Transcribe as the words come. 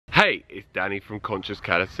Hey, it's Danny from Conscious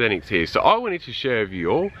Calisthenics here. So I wanted to share with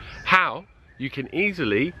you all how you can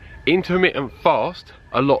easily intermittent fast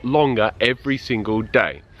a lot longer every single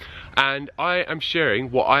day. And I am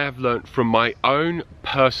sharing what I have learned from my own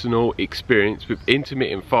personal experience with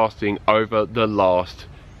intermittent fasting over the last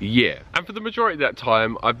year. And for the majority of that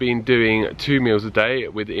time, I've been doing 2 meals a day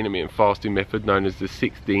with the intermittent fasting method known as the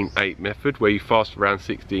 16-8 method, where you fast around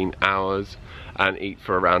 16 hours and eat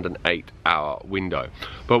for around an 8-hour window.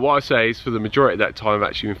 But what I say is for the majority of that time I've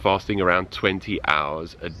actually been fasting around 20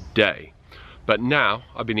 hours a day. But now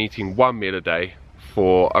I've been eating 1 meal a day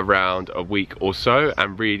for around a week or so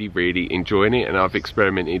and really enjoying it, and I've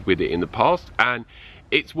experimented with it in the past and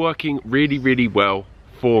it's working really well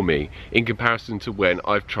for me in comparison to when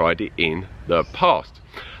I've tried it in the past.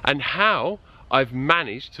 And how I've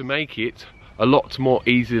managed to make it a lot more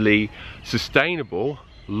easily sustainable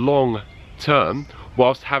long term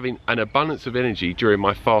whilst having an abundance of energy during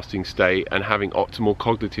my fasting state and having optimal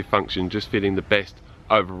cognitive function, just feeling the best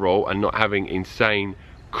overall and not having insane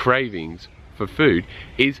cravings for food,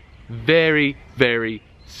 is very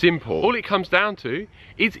simple. All it comes down to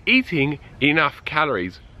is eating enough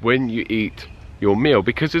calories when you eat your meal,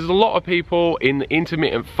 because there's a lot of people in the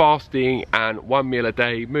intermittent fasting and 1 meal a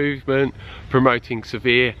day movement promoting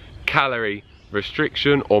severe calorie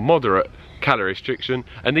restriction or moderate calorie restriction,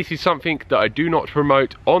 and this is something that I do not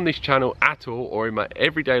promote on this channel at all or in my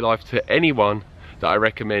everyday life to anyone that I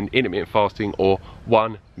recommend intermittent fasting or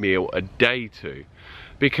 1 meal a day to.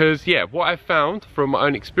 Because yeah, what I've found from my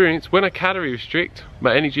own experience, when I calorie restrict,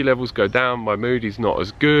 my energy levels go down, my mood is not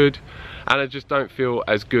as good, and I just don't feel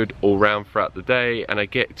as good all round throughout the day, and I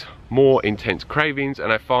get more intense cravings,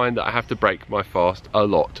 and I find that I have to break my fast a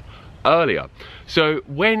lot earlier. So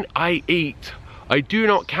when I eat, I do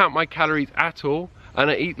not count my calories at all,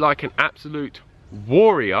 and I eat like an absolute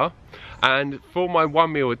warrior. And for my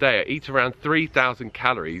 1 meal a day, I eat around 3,000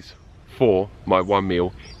 calories for my 1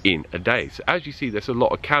 meal in a day. So as you see, there's a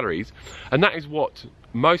lot of calories, and that is what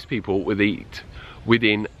most people would eat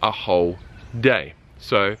within a whole day.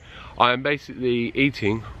 So I am basically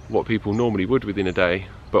eating what people normally would within a day,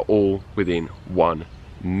 but all within 1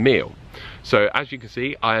 meal. So as you can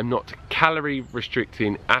see, I am not calorie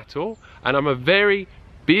restricting at all, and I'm a very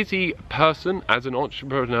busy person as an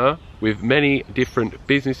entrepreneur with many different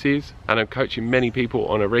businesses, and I'm coaching many people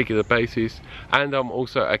on a regular basis, and I'm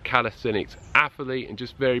also a calisthenics athlete and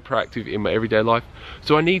just very proactive in my everyday life.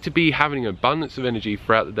 So I need to be having an abundance of energy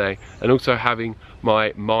throughout the day, and also having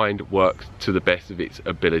my mind work to the best of its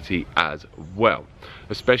ability as well,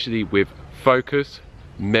 especially with focus,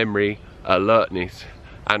 memory, alertness,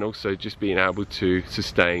 and also just being able to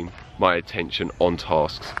sustain my attention on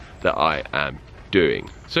tasks that I am doing.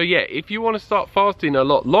 So yeah, if you want to start fasting a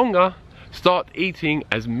lot longer, start eating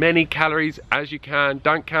as many calories as you can.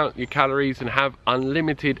 Don't count your calories and have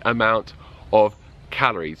unlimited amount of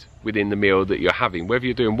calories within the meal that you're having, whether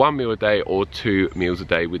you're doing 1 meal a day or 2 meals a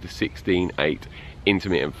day with the 16-8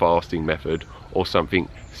 intermittent fasting method or something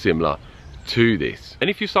similar to this. And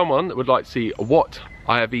if you're someone that would like to see what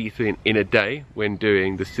I have eaten in a day when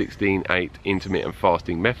doing the 16-8 intermittent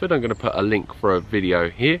fasting method, I'm going to put a link for a video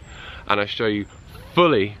here, and I show you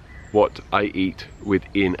fully what I eat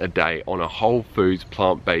within a day on a whole foods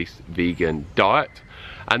plant-based vegan diet.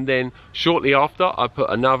 And then shortly after, I put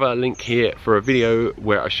another link here for a video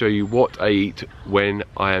where I show you what I eat when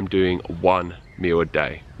I am doing 1 meal a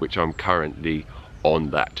day, which I'm currently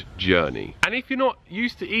on that journey. And if you're not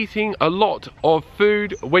used to eating a lot of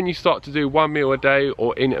food when you start to do 1 meal a day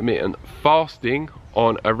or intermittent fasting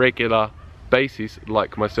on a regular basis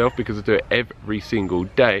like myself, because I do it every single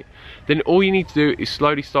day, then all you need to do is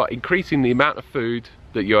slowly start increasing the amount of food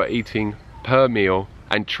that you're eating per meal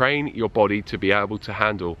and train your body to be able to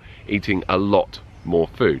handle eating a lot more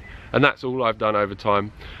food. And that's all I've done over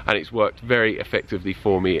time, and it's worked very effectively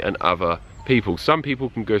for me and other people. Some people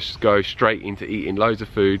can just go straight into eating loads of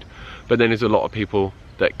food, but then there's a lot of people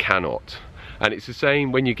that cannot. And it's the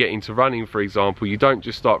same when you get into running, for example. You don't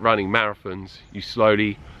just start running marathons, you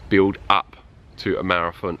slowly build up to a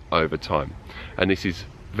marathon over time. And this is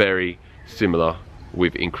very similar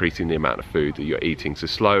with increasing the amount of food that you're eating. So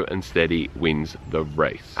slow and steady wins the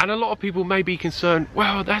race. And a lot of people may be concerned,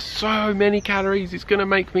 well, that's so many calories, it's gonna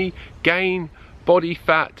make me gain body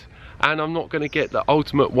fat and I'm not gonna get the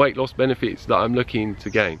ultimate weight loss benefits that I'm looking to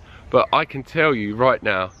gain. But I can tell you right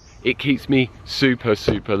now, it keeps me super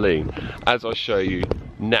lean, as I'll show you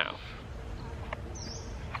now.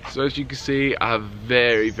 So as you can see, I have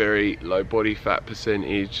very low body fat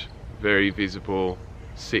percentage, very visible,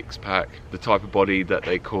 6-pack, the type of body that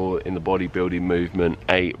they call in the bodybuilding movement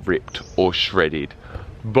a ripped or shredded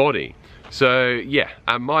body. So yeah,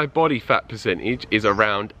 and my body fat percentage is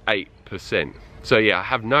around 8%. So yeah, I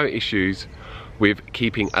have no issues with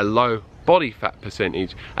keeping a low body fat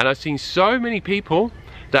percentage, and I've seen so many people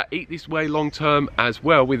that eat this way long term as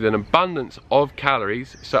well, with an abundance of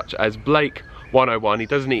calories, such as Blake 101. He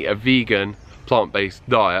doesn't eat a vegan plant-based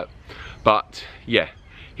diet, but yeah,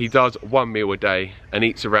 he does one meal a day and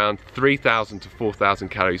eats around 3,000 to 4,000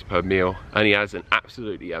 calories per meal, and he has an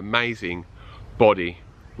absolutely amazing body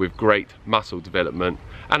with great muscle development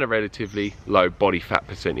and a relatively low body fat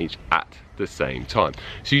percentage at the same time.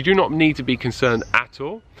 So you do not need to be concerned at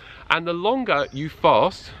all. And the longer you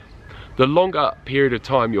fast, the longer period of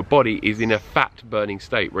time your body is in a fat burning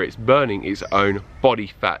state, where it's burning its own body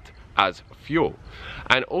fat as fuel.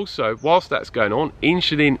 And also, whilst that's going on,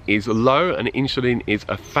 insulin is low, and insulin is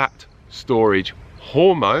a fat storage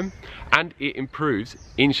hormone, and it improves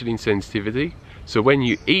insulin sensitivity. So when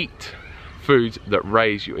you eat foods that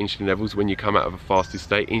raise your insulin levels when you come out of a fasted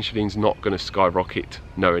state, insulin's not going to skyrocket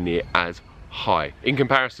nowhere near as high in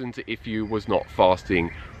comparison to if you was not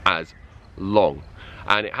fasting as long.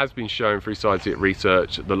 And it has been shown through scientific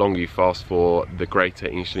research, the longer you fast for, the greater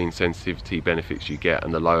insulin sensitivity benefits you get,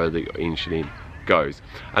 and the lower the insulin goes.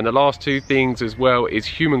 And the last two things as well is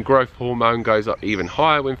human growth hormone goes up even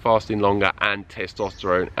higher when fasting longer, and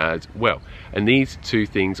testosterone as well. And these two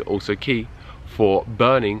things are also key for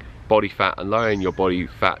burning body fat and lowering your body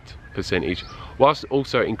fat percentage, whilst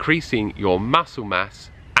also increasing your muscle mass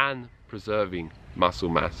and preserving muscle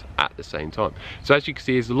mass at the same time. So as you can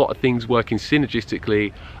see, there's a lot of things working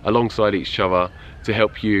synergistically alongside each other to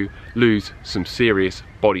help you lose some serious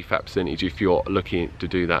body fat percentage if you're looking to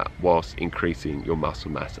do that whilst increasing your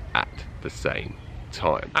muscle mass at the same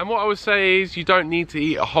time. And what I would say is, you don't need to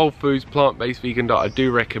eat a whole foods plant-based vegan diet. I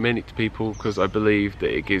do recommend it to people because I believe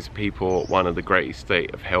that it gives people one of the greatest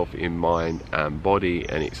state of health in mind and body,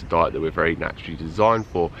 and it's a diet that we're very naturally designed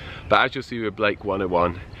for. But as you'll see with Blake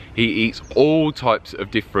 101, he eats all types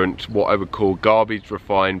of different, what I would call garbage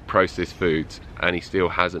refined processed foods, and he still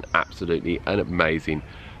has an amazing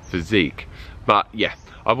physique. But yeah,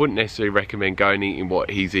 I wouldn't necessarily recommend going eating what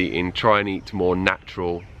he's eating. Try and eat more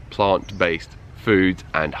natural plant-based foods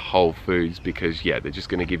and whole foods, because yeah, they're just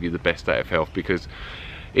going to give you the best state of health. Because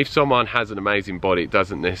if someone has an amazing body, it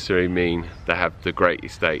doesn't necessarily mean they have the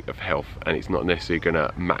greatest state of health, and it's not necessarily going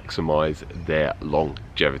to maximize their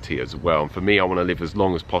longevity as well. And for me, I want to live as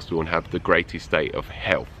long as possible and have the greatest state of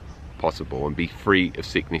health possible and be free of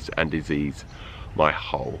sickness and disease my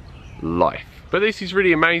whole life. But this is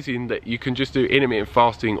really amazing that you can just do intermittent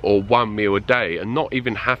fasting or one meal a day and not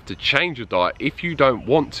even have to change your diet if you don't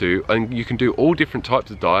want to, and you can do all different types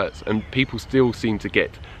of diets and people still seem to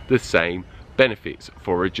get the same benefits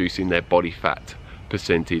for reducing their body fat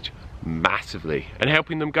percentage massively and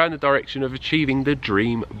helping them go in the direction of achieving the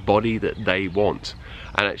dream body that they want,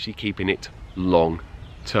 and actually keeping it long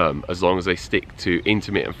term, as long as they stick to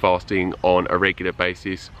intermittent fasting on a regular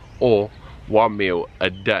basis or one meal a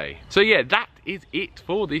day. So yeah, that is it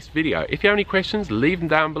for this video. If you have any questions, leave them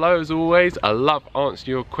down below. As always, I love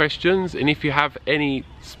answering your questions, and if you have any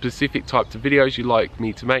specific types of videos you'd like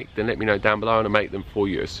me to make, then let me know down below and I'll make them for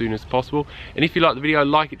you as soon as possible. And if you like the video,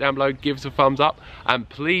 like it down below, give us a thumbs up, and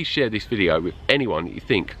please share this video with anyone that you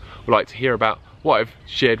think would like to hear about what I've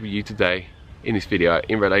shared with you today in this video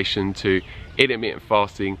in relation to intermittent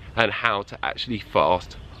fasting and how to actually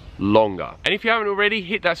fast longer. And if you haven't already,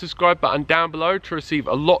 hit that subscribe button down below to receive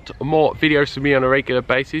a lot more videos from me on a regular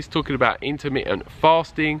basis, talking about intermittent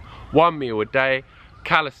fasting, one meal a day,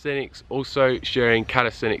 calisthenics, also sharing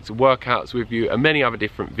calisthenics workouts with you, and many other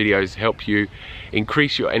different videos to help you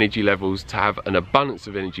increase your energy levels to have an abundance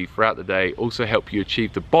of energy throughout the day, also help you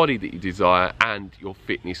achieve the body that you desire and your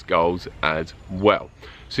fitness goals as well.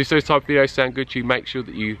 So if those type of videos sound good to you, make sure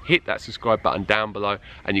that you hit that subscribe button down below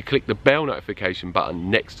and you click the bell notification button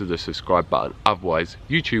next to the subscribe button. Otherwise,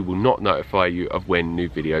 YouTube will not notify you of when new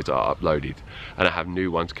videos are uploaded, and I have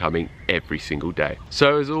new ones coming every single day.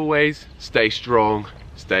 So as always, stay strong,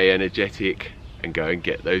 stay energetic, and go and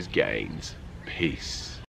get those gains. Peace.